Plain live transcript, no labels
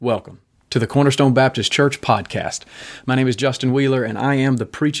Welcome to the Cornerstone Baptist Church podcast. My name is Justin Wheeler, and I am the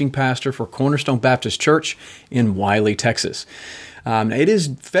preaching pastor for Cornerstone Baptist Church in Wiley, Texas. It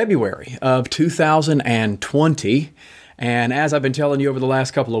is February of 2020, and as I've been telling you over the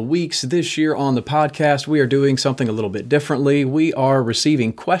last couple of weeks, this year on the podcast, we are doing something a little bit differently. We are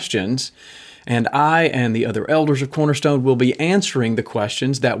receiving questions, and I and the other elders of Cornerstone will be answering the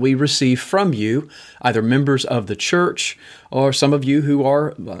questions that we receive from you, either members of the church or some of you who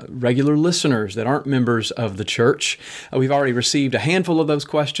are regular listeners that aren't members of the church. We've already received a handful of those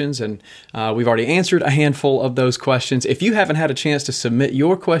questions, and we've already answered a handful of those questions. If you haven't had a chance to submit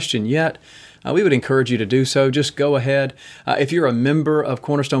your question yet, we would encourage you to do so. Just go ahead. If you're a member of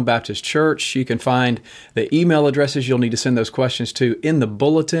Cornerstone Baptist Church, you can find the email addresses you'll need to send those questions to in the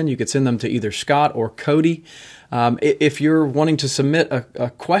bulletin. You could send them to either Scott or Cody. If you're wanting to submit a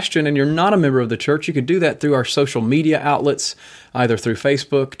question and you're not a member of the church, you could do that through our social media outlets, either through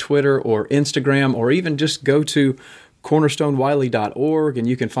Facebook, Twitter, or Instagram, or even just go to cornerstonewiley.org, and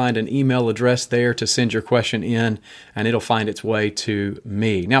you can find an email address there to send your question in, and it'll find its way to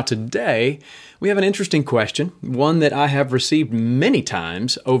me. Now, today, we have an interesting question, one that I have received many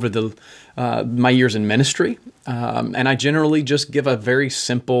times over my years in ministry, and I generally just give a very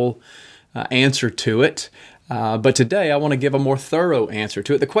simple answer to it. But today, I want to give a more thorough answer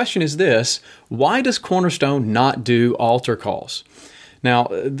to it. The question is this: why does Cornerstone not do altar calls? Now,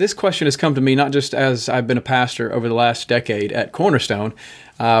 this question has come to me not just as I've been a pastor over the last decade at Cornerstone.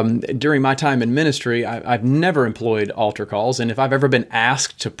 During my time in ministry, I've never employed altar calls, and if I've ever been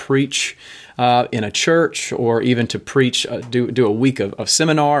asked to preach in a church or even to preach, do a week of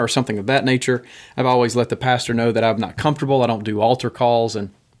seminar or something of that nature, I've always let the pastor know that I'm not comfortable. I don't do altar calls,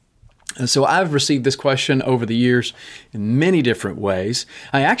 and so I've received this question over the years in many different ways.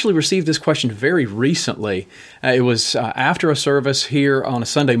 I actually received this question very recently. It was after a service here on a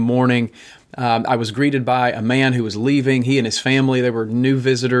Sunday morning. I was greeted by a man who was leaving. He and his family, they were new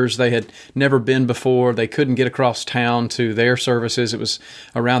visitors. They had never been before. They couldn't get across town to their services. It was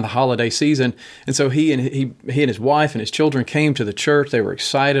around the holiday season. And so he and his wife and his children came to the church. They were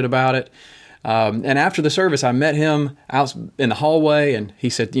excited about it. And after the service, I met him out in the hallway, and he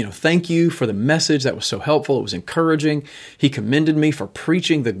said, thank you for the message. That was so helpful. It was encouraging. He commended me for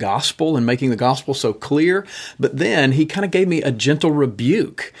preaching the gospel and making the gospel so clear. But then he kind of gave me a gentle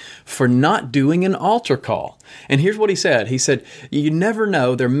rebuke for not doing an altar call. And here's what he said. He said, you never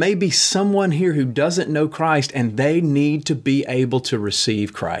know. There may be someone here who doesn't know Christ, and they need to be able to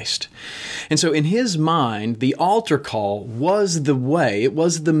receive Christ. And so in his mind, the altar call was the way, it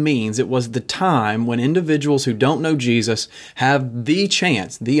was the means, it was the time when individuals who don't know Jesus have the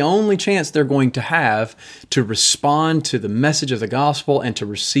chance, the only chance they're going to have to respond to the message of the gospel and to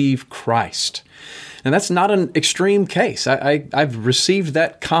receive Christ. And that's not an extreme case. I've received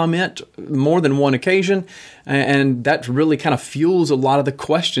that comment more than one occasion, and that really kind of fuels a lot of the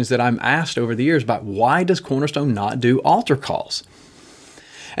questions that I'm asked over the years about why does Cornerstone not do altar calls?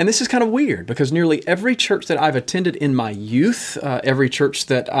 And this is kind of weird because nearly every church that I've attended in my youth, not every church,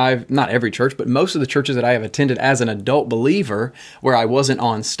 but most of the churches that I have attended as an adult believer where I wasn't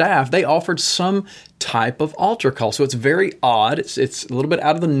on staff, they offered some type of altar call. So it's very odd. It's a little bit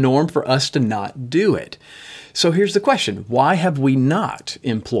out of the norm for us to not do it. So here's the question. Why have we not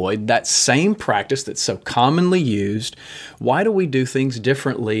employed that same practice that's so commonly used? Why do we do things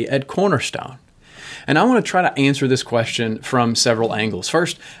differently at Cornerstone? And I want to try to answer this question from several angles.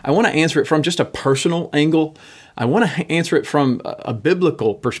 First, I want to answer it from just a personal angle. I want to answer it from a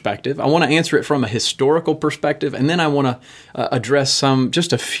biblical perspective. I want to answer it from a historical perspective. And then I want to address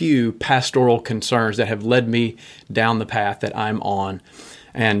just a few pastoral concerns that have led me down the path that I'm on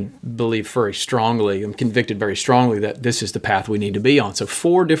and believe very strongly, I'm convicted very strongly that this is the path we need to be on. So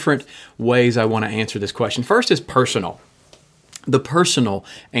 4 different ways I want to answer this question. First is personal. The personal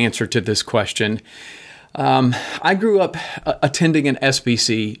answer to this question. I grew up attending an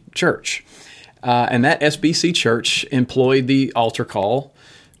SBC church, and that SBC church employed the altar call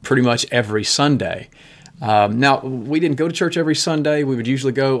pretty much every Sunday. Now, we didn't go to church every Sunday. We would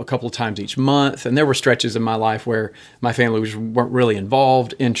usually go a couple of times each month, and there were stretches in my life where my family weren't really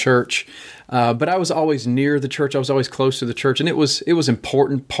involved in church. But I was always near the church. I was always close to the church, and it was an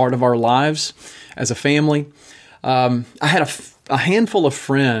important part of our lives as a family. I had a handful of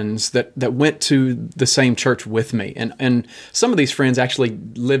friends that went to the same church with me. And some of these friends actually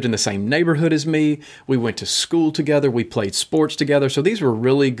lived in the same neighborhood as me. We went to school together. We played sports together. So these were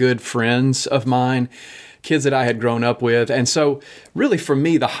really good friends of mine, kids that I had grown up with. And so really for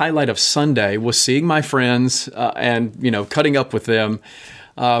me, the highlight of Sunday was seeing my friends and, cutting up with them.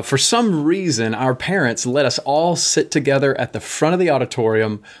 For some reason, our parents let us all sit together at the front of the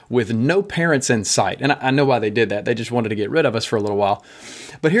auditorium with no parents in sight. And I know why they did that. They just wanted to get rid of us for a little while.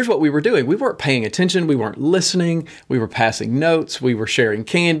 But here's what we were doing. We weren't paying attention. We weren't listening. We were passing notes. We were sharing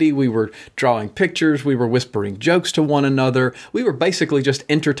candy. We were drawing pictures. We were whispering jokes to one another. We were basically just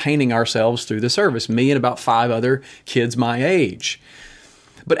entertaining ourselves through the service, me and about 5 other kids my age.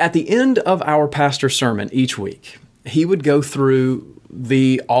 But at the end of our pastor's sermon each week, he would go through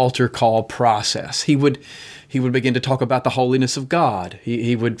the altar call process. He would begin to talk about the holiness of God.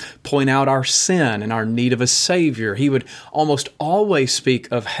 He would point out our sin and our need of a Savior. He would almost always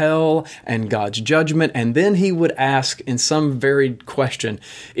speak of hell and God's judgment. And then he would ask in some varied question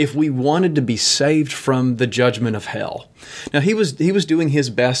if we wanted to be saved from the judgment of hell. Now, he was doing his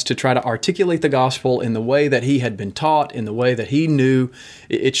best to try to articulate the gospel in the way that he had been taught, in the way that he knew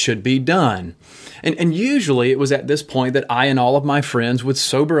it should be done. And usually it was at this point that I and all of my friends would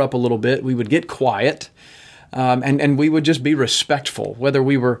sober up a little bit. We would get quiet. And we would just be respectful, whether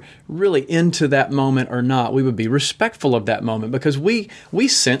we were really into that moment or not. We would be respectful of that moment because we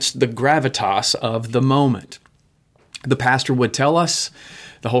sensed the gravitas of the moment. The pastor would tell us,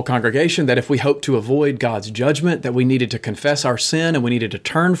 the whole congregation, that if we hoped to avoid God's judgment, that we needed to confess our sin and we needed to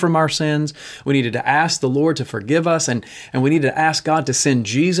turn from our sins. We needed to ask the Lord to forgive us and we needed to ask God to send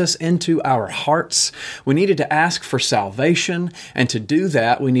Jesus into our hearts. We needed to ask for salvation, and to do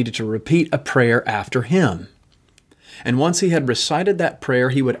that, we needed to repeat a prayer after Him. And once he had recited that prayer,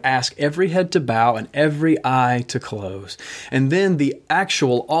 he would ask every head to bow and every eye to close. And then the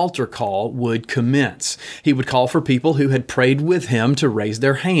actual altar call would commence. He would call for people who had prayed with him to raise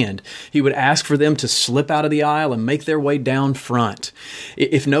their hand. He would ask for them to slip out of the aisle and make their way down front.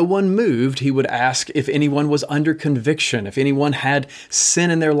 If no one moved, he would ask if anyone was under conviction, if anyone had sin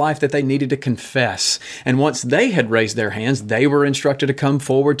in their life that they needed to confess. And once they had raised their hands, they were instructed to come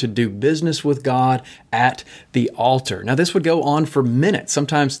forward to do business with God at the altar. Now, this would go on for minutes,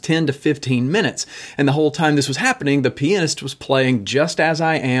 sometimes 10 to 15 minutes. And the whole time this was happening, the pianist was playing Just As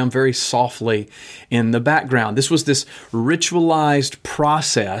I Am very softly in the background. This was this ritualized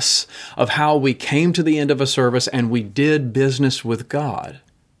process of how we came to the end of a service and we did business with God.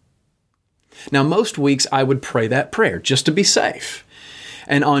 Now, most weeks I would pray that prayer just to be safe.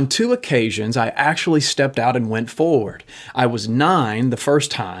 And on 2 occasions, I actually stepped out and went forward. I was 9 the first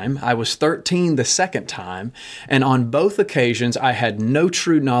time, I was 13 the second time, and on both occasions, I had no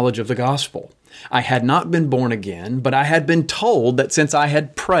true knowledge of the gospel. I had not been born again, but I had been told that since I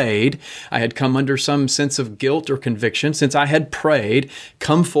had prayed, I had come under some sense of guilt or conviction. Since I had prayed,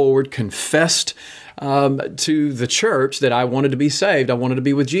 come forward, confessed to the church that I wanted to be saved. I wanted to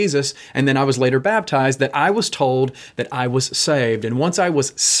be with Jesus. And then I was later baptized, that I was told that I was saved. And once I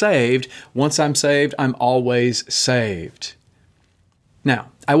was saved, once I'm saved, I'm always saved.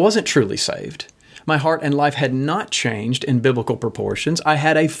 Now, I wasn't truly saved. My heart and life had not changed in biblical proportions. I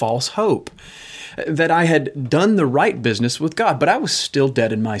had a false hope that I had done the right business with God, but I was still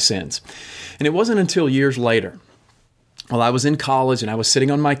dead in my sins. And it wasn't until years later, while I was in college and I was sitting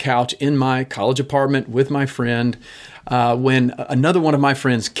on my couch in my college apartment with my friend, when another one of my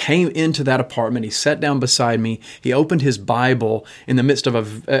friends came into that apartment. He sat down beside me. He opened his Bible in the midst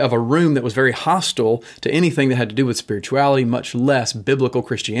of a room that was very hostile to anything that had to do with spirituality, much less biblical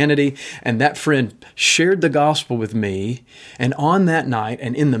Christianity. And that friend shared the gospel with me. And on that night,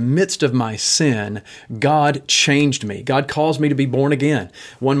 and in the midst of my sin, God changed me. God caused me to be born again.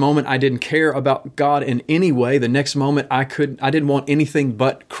 One moment I didn't care about God in any way. The next moment I didn't want anything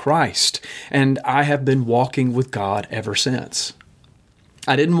but Christ. And I have been walking with God ever since.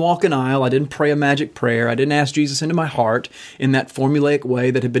 I didn't walk an aisle. I didn't pray a magic prayer. I didn't ask Jesus into my heart in that formulaic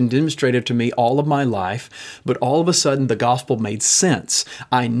way that had been demonstrated to me all of my life. But all of a sudden, the gospel made sense.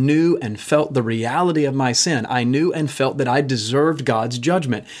 I knew and felt the reality of my sin. I knew and felt that I deserved God's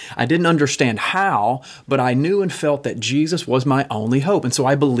judgment. I didn't understand how, but I knew and felt that Jesus was my only hope. And so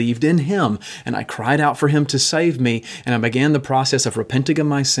I believed in Him, and I cried out for Him to save me, and I began the process of repenting of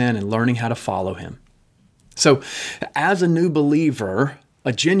my sin and learning how to follow Him. So, as a new believer,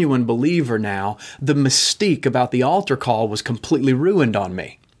 a genuine believer now, the mystique about the altar call was completely ruined on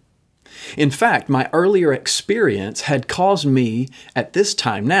me. In fact, my earlier experience had caused me, at this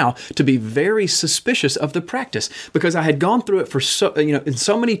time now, to be very suspicious of the practice, because I had gone through it for in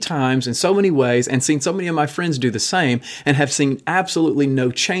so many times, in so many ways, and seen so many of my friends do the same, and have seen absolutely no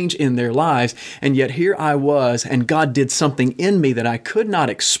change in their lives. And yet here I was, and God did something in me that I could not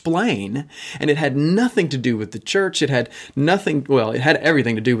explain, and it had nothing to do with the church. It had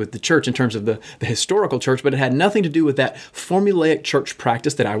everything to do with the church in terms of the historical church, but it had nothing to do with that formulaic church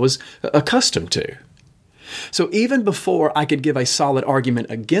practice that I was accustomed to. So even before I could give a solid argument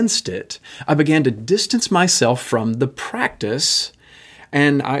against it, I began to distance myself from the practice.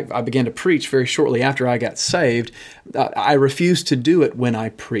 And I began to preach very shortly after I got saved. I refused to do it when I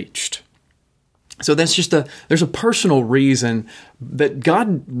preached. So that's there's a personal reason that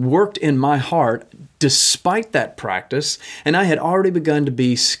God worked in my heart despite that practice, and I had already begun to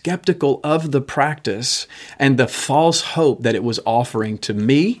be skeptical of the practice and the false hope that it was offering to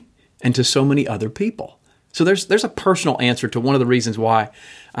me and to so many other people. So there's a personal answer to one of the reasons why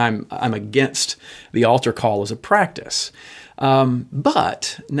I'm against the altar call as a practice.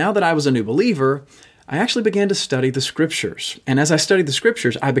 But now that I was a new believer, I actually began to study the Scriptures. And as I studied the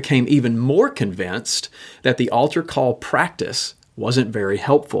Scriptures, I became even more convinced that the altar call practice wasn't very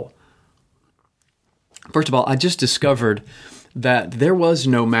helpful. First of all, I just discovered that there was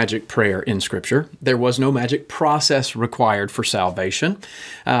no magic prayer in Scripture. There was no magic process required for salvation.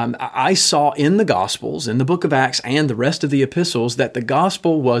 I saw in the Gospels, in the book of Acts and the rest of the epistles, that the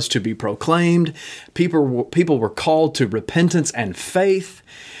gospel was to be proclaimed. People were called to repentance and faith.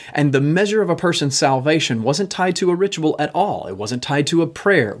 And the measure of a person's salvation wasn't tied to a ritual at all. It wasn't tied to a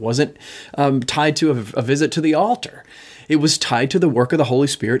prayer. It wasn't tied to a visit to the altar. It was tied to the work of the Holy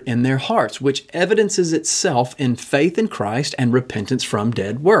Spirit in their hearts, which evidences itself in faith in Christ and repentance from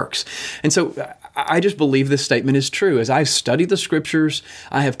dead works. And so I just believe this statement is true. As I've studied the Scriptures,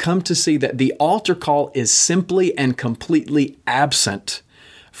 I have come to see that the altar call is simply and completely absent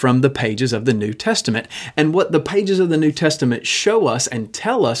from the pages of the New Testament. And what the pages of the New Testament show us and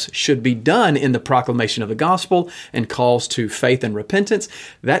tell us should be done in the proclamation of the gospel and calls to faith and repentance,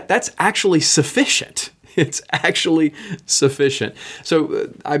 that's actually sufficient. It's actually sufficient.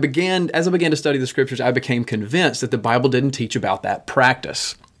 So as I began to study the Scriptures, I became convinced that the Bible didn't teach about that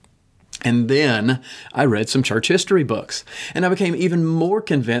practice. And then I read some church history books, and I became even more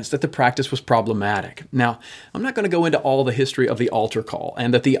convinced that the practice was problematic. Now, I'm not going to go into all the history of the altar call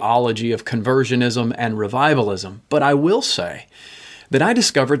and the theology of conversionism and revivalism, but I will say that I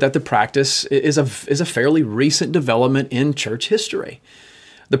discovered that the practice is a fairly recent development in church history.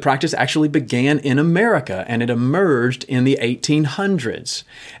 The practice actually began in America, and it emerged in the 1800s.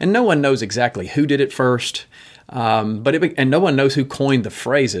 And no one knows exactly who did it first, and no one knows who coined the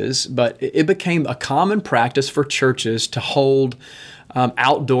phrases, but it became a common practice for churches to hold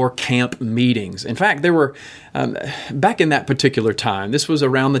outdoor camp meetings. In fact, there were, back in that particular time, this was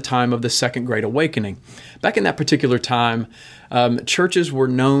around the time of the Second Great Awakening. Back in that particular time, churches were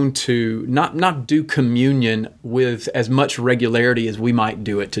known to not do communion with as much regularity as we might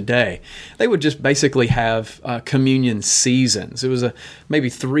do it today. They would just basically have communion seasons. It was maybe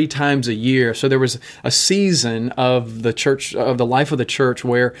 3 times a year. So there was a season of the church, of the life of the church,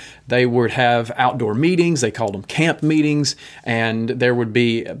 where they would have outdoor meetings. They called them camp meetings, and there would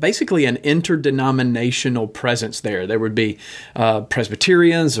be basically an interdenominational presence there. There would be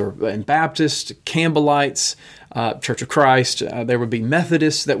Presbyterians and Baptists, Campbellites, Church of Christ. There would be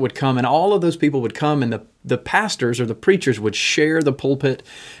Methodists that would come, and all of those people would come, and the pastors or the preachers would share the pulpit,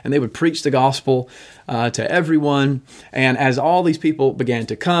 and they would preach the gospel to everyone. And as all these people began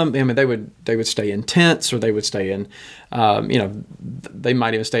to come, I mean, they would stay in tents, or they would stay in, they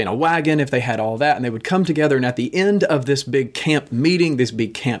might even stay in a wagon if they had all that, and they would come together. And at the end of this big camp meeting, these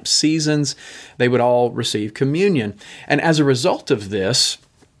big camp seasons, they would all receive communion. And as a result of this,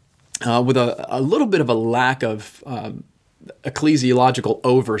 with a little bit of a lack of ecclesiological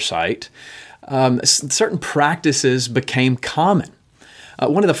oversight, certain practices became common.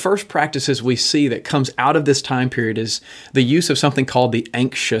 One of the first practices we see that comes out of this time period is the use of something called the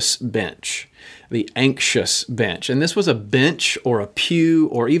anxious bench. The anxious bench. And this was a bench or a pew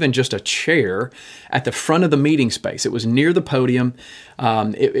or even just a chair at the front of the meeting space. It was near the podium.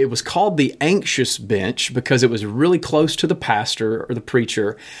 It was called the anxious bench because it was really close to the pastor or the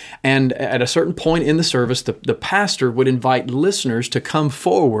preacher. And at a certain point in the service, the pastor would invite listeners to come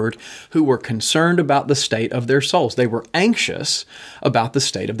forward who were concerned about the state of their souls. They were anxious about the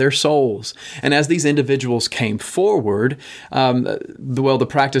state of their souls. And as these individuals came forward, the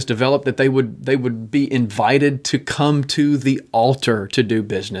practice developed that they would be invited to come to the altar to do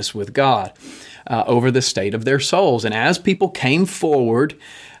business with God over the state of their souls. And as people came forward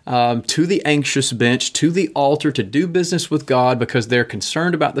to the anxious bench, to the altar to do business with God because they're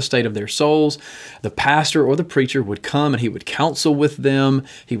concerned about the state of their souls, the pastor or the preacher would come and he would counsel with them.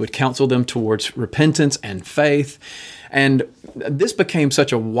 He would counsel them towards repentance and faith. And this became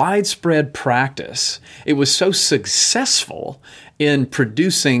such a widespread practice. It was so successful in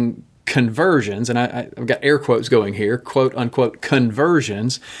producing conversions, and I've got air quotes going here, quote unquote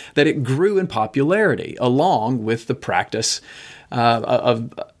conversions, that it grew in popularity along with the practice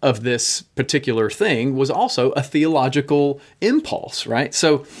of this particular thing was also a theological impulse, right?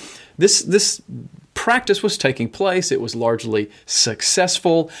 So this practice was taking place. It was largely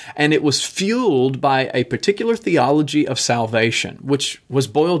successful, and it was fueled by a particular theology of salvation, which was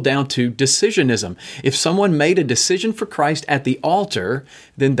boiled down to decisionism. If someone made a decision for Christ at the altar,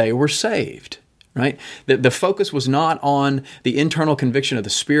 then they were saved. Right? The focus was not on the internal conviction of the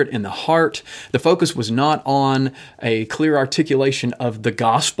Spirit in the heart. The focus was not on a clear articulation of the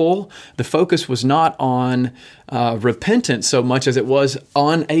gospel. The focus was not on repentance so much as it was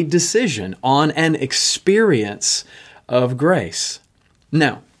on a decision, on an experience of grace.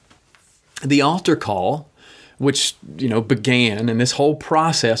 Now, the altar call, which began, and this whole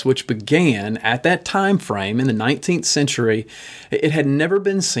process which began at that time frame in the 19th century, it had never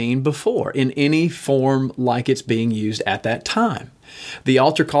been seen before in any form like it's being used at that time. The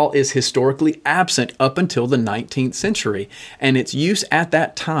altar call is historically absent up until the 19th century, and its use at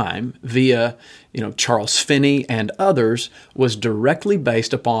that time via Charles Finney and others was directly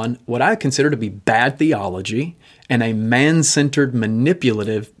based upon what I consider to be bad theology and a man-centered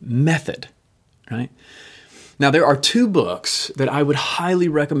manipulative method, right? Now, there are two books that I would highly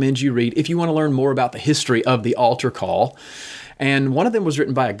recommend you read if you want to learn more about the history of the altar call. And one of them was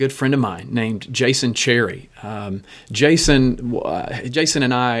written by a good friend of mine named Jason Cherry. Jason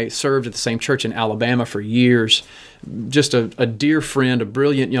and I served at the same church in Alabama for years. Just a dear friend, a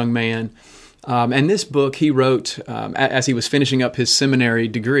brilliant young man. And this book he wrote as he was finishing up his seminary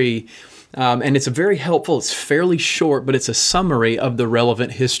degree. And it's very helpful. It's fairly short, but it's a summary of the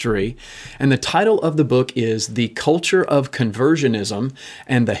relevant history. And the title of the book is The Culture of Conversionism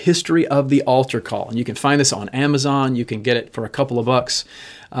and the History of the Altar Call. And you can find this on Amazon. You can get it for a couple of bucks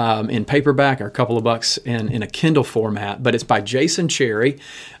in paperback or a couple of bucks in a Kindle format. But it's by Jason Cherry,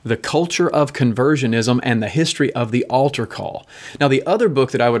 The Culture of Conversionism and the History of the Altar Call. Now, the other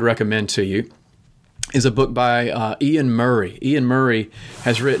book that I would recommend to you is a book by Ian Murray. Ian Murray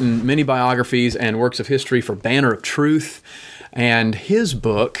has written many biographies and works of history for Banner of Truth. And his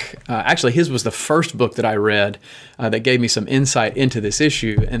book, actually his was the first book that I read that gave me some insight into this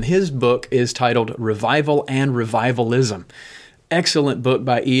issue. And his book is titled Revival and Revivalism. Excellent book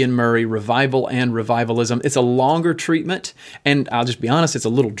by Ian Murray, Revival and Revivalism. It's a longer treatment, and I'll just be honest, it's a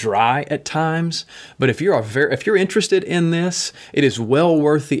little dry at times. But if you're interested in this, it is well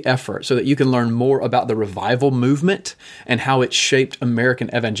worth the effort so that you can learn more about the revival movement and how it shaped American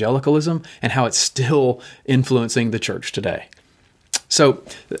evangelicalism and how it's still influencing the church today. So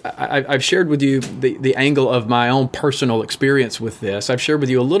I've shared with you the angle of my own personal experience with this. I've shared with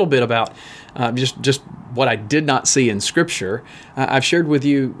you a little bit about just what I did not see in Scripture. I've shared with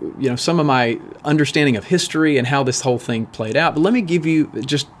you, some of my understanding of history and how this whole thing played out. But let me give you,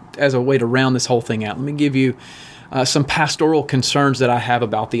 just as a way to round this whole thing out, let me give you some pastoral concerns that I have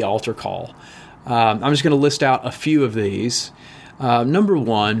about the altar call. I'm just going to list out a few of these. Number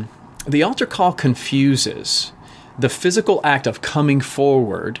one, the altar call confuses the physical act of coming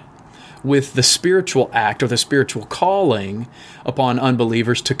forward with the spiritual act or the spiritual calling upon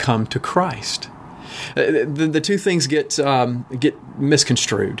unbelievers to come to Christ. The two things get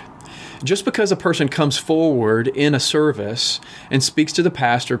misconstrued. Just because a person comes forward in a service and speaks to the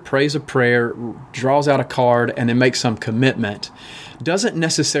pastor, prays a prayer, draws out a card, and then makes some commitment, doesn't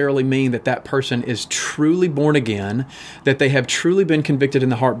necessarily mean that that person is truly born again, that they have truly been convicted in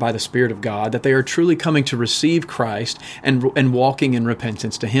the heart by the Spirit of God, that they are truly coming to receive Christ and walking in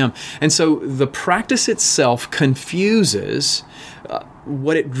repentance to Him. And so the practice itself confuses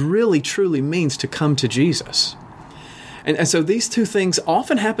what it really truly means to come to Jesus. And so these two things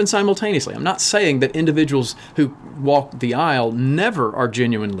often happen simultaneously. I'm not saying that individuals who walk the aisle never are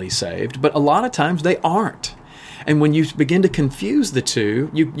genuinely saved, but a lot of times they aren't. And when you begin to confuse the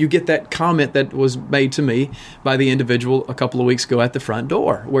two, you get that comment that was made to me by the individual a couple of weeks ago at the front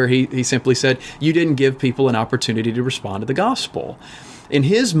door, where he simply said, "You didn't give people an opportunity to respond to the gospel." In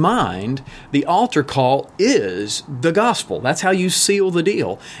his mind, the altar call is the gospel. That's how you seal the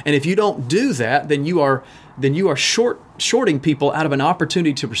deal. And if you don't do that, then you are shorting people out of an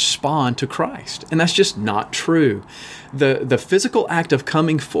opportunity to respond to Christ. And that's just not true. The physical act of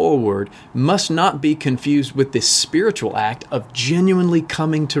coming forward must not be confused with this spiritual act of genuinely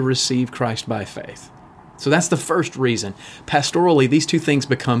coming to receive Christ by faith. So that's the first reason. Pastorally, these two things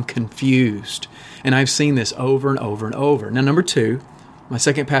become confused. And I've seen this over and over and over. Now, number two, my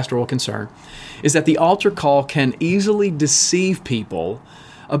second pastoral concern, is that the altar call can easily deceive people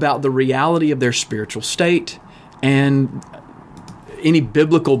about the reality of their spiritual state and any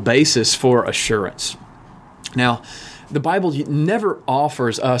biblical basis for assurance. Now, the Bible never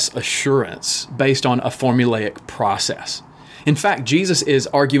offers us assurance based on a formulaic process. In fact, Jesus is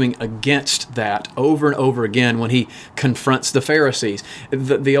arguing against that over and over again when he confronts the Pharisees.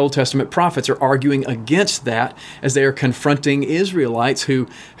 The Old Testament prophets are arguing against that as they are confronting Israelites who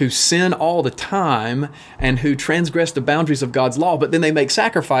sin all the time and who transgress the boundaries of God's law, but then they make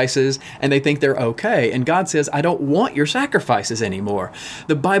sacrifices and they think they're okay. And God says, I don't want your sacrifices anymore.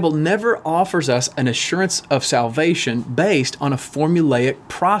 The Bible never offers us an assurance of salvation based on a formulaic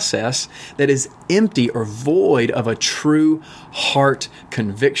process that is empty or void of a true heart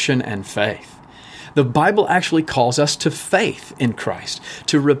conviction and faith. The Bible actually calls us to faith in Christ,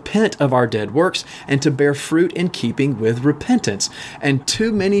 to repent of our dead works, and to bear fruit in keeping with repentance. And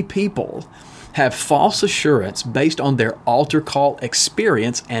too many people have false assurance based on their altar call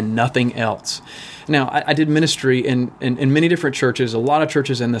experience and nothing else. Now, I did ministry in many different churches, a lot of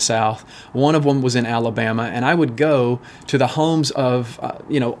churches in the South. One of them was in Alabama, and I would go to the homes of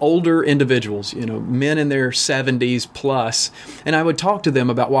older individuals, men in their 70s plus, and I would talk to them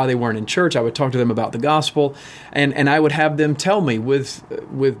about why they weren't in church. I would talk to them about the gospel, and I would have them tell me with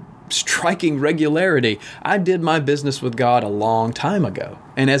striking regularity, I did my business with God a long time ago.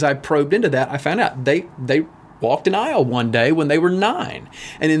 And as I probed into that, I found out they walked an aisle one day when they were 9.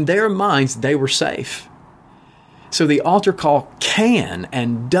 And in their minds, they were safe. So the altar call can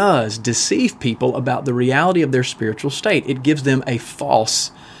and does deceive people about the reality of their spiritual state. It gives them a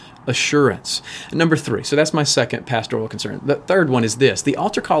false assurance. Number 3, so that's my second pastoral concern. The third one is this. The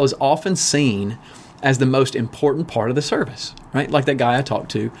altar call is often seen as the most important part of the service, right? Like that guy I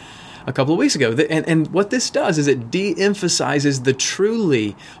talked to a couple of weeks ago. And what this does is it de-emphasizes the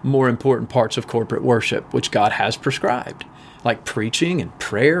truly more important parts of corporate worship, which God has prescribed, like preaching and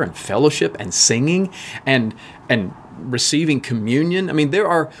prayer and fellowship and singing and receiving communion. I mean, there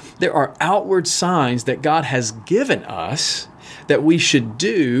are outward signs that God has given us that we should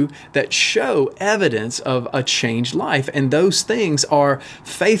do that show evidence of a changed life. And those things are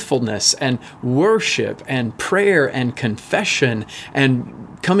faithfulness and worship and prayer and confession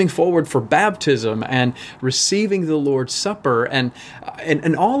and coming forward for baptism and receiving the Lord's Supper. And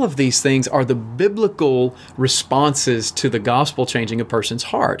all of these things are the biblical responses to the gospel changing a person's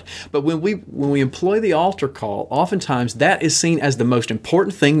heart. But when we employ the altar call, oftentimes that is seen as the most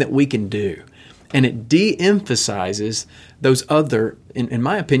important thing that we can do. And it de-emphasizes those other, in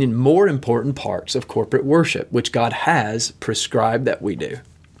my opinion, more important parts of corporate worship, which God has prescribed that we do.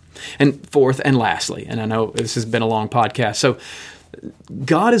 And fourth and lastly, and I know this has been a long podcast, so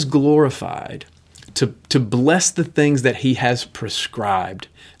God is glorified to bless the things that He has prescribed,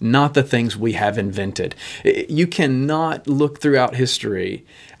 not the things we have invented. You cannot look throughout history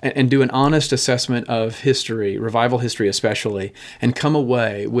and do an honest assessment of history, revival history especially, and come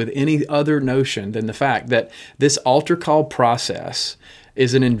away with any other notion than the fact that this altar call process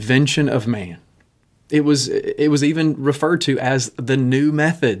is an invention of man. It was even referred to as the new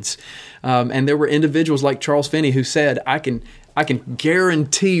methods. And there were individuals like Charles Finney who said, I can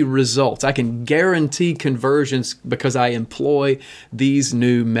guarantee results. I can guarantee conversions because I employ these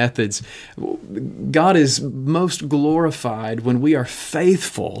new methods. God is most glorified when we are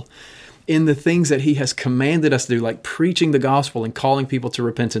faithful in the things that He has commanded us to do, like preaching the gospel and calling people to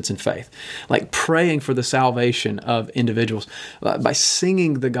repentance and faith, like praying for the salvation of individuals, by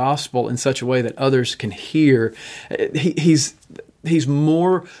singing the gospel in such a way that others can hear. He's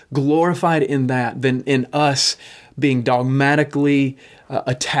more glorified in that than in us being dogmatically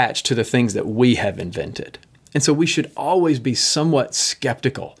attached to the things that we have invented. And so we should always be somewhat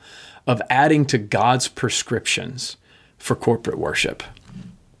skeptical of adding to God's prescriptions for corporate worship.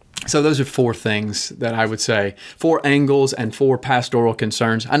 So those are 4 things that I would say, 4 angles and 4 pastoral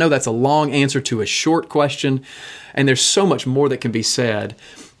concerns. I know that's a long answer to a short question, and there's so much more that can be said,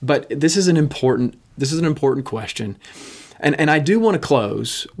 but this is an important question. And I do want to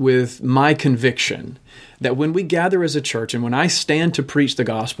close with my conviction that when we gather as a church and when I stand to preach the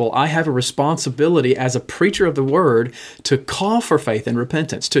gospel, I have a responsibility as a preacher of the word to call for faith and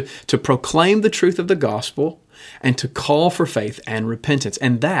repentance, to proclaim the truth of the gospel and to call for faith and repentance.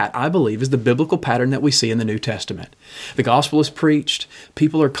 And that, I believe, is the biblical pattern that we see in the New Testament. The gospel is preached,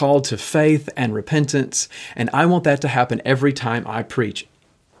 people are called to faith and repentance, and I want that to happen every time I preach,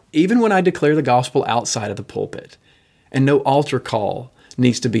 even when I declare the gospel outside of the pulpit. And no altar call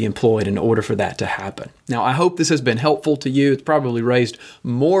needs to be employed in order for that to happen. Now, I hope this has been helpful to you. It's probably raised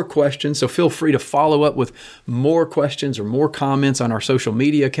more questions, so feel free to follow up with more questions or more comments on our social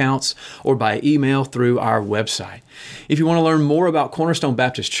media accounts or by email through our website. If you want to learn more about Cornerstone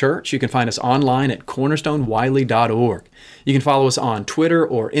Baptist Church, you can find us online at cornerstonewiley.org. You can follow us on Twitter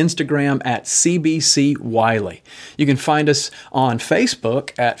or Instagram at CBC Wiley. You can find us on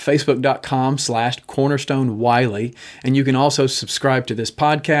Facebook at facebook.com/Cornerstone Wiley. And you can also subscribe to this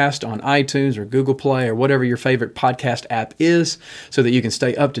podcast on iTunes or Google Play or whatever your favorite podcast app is so that you can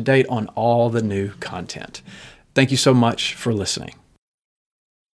stay up to date on all the new content. Thank you so much for listening.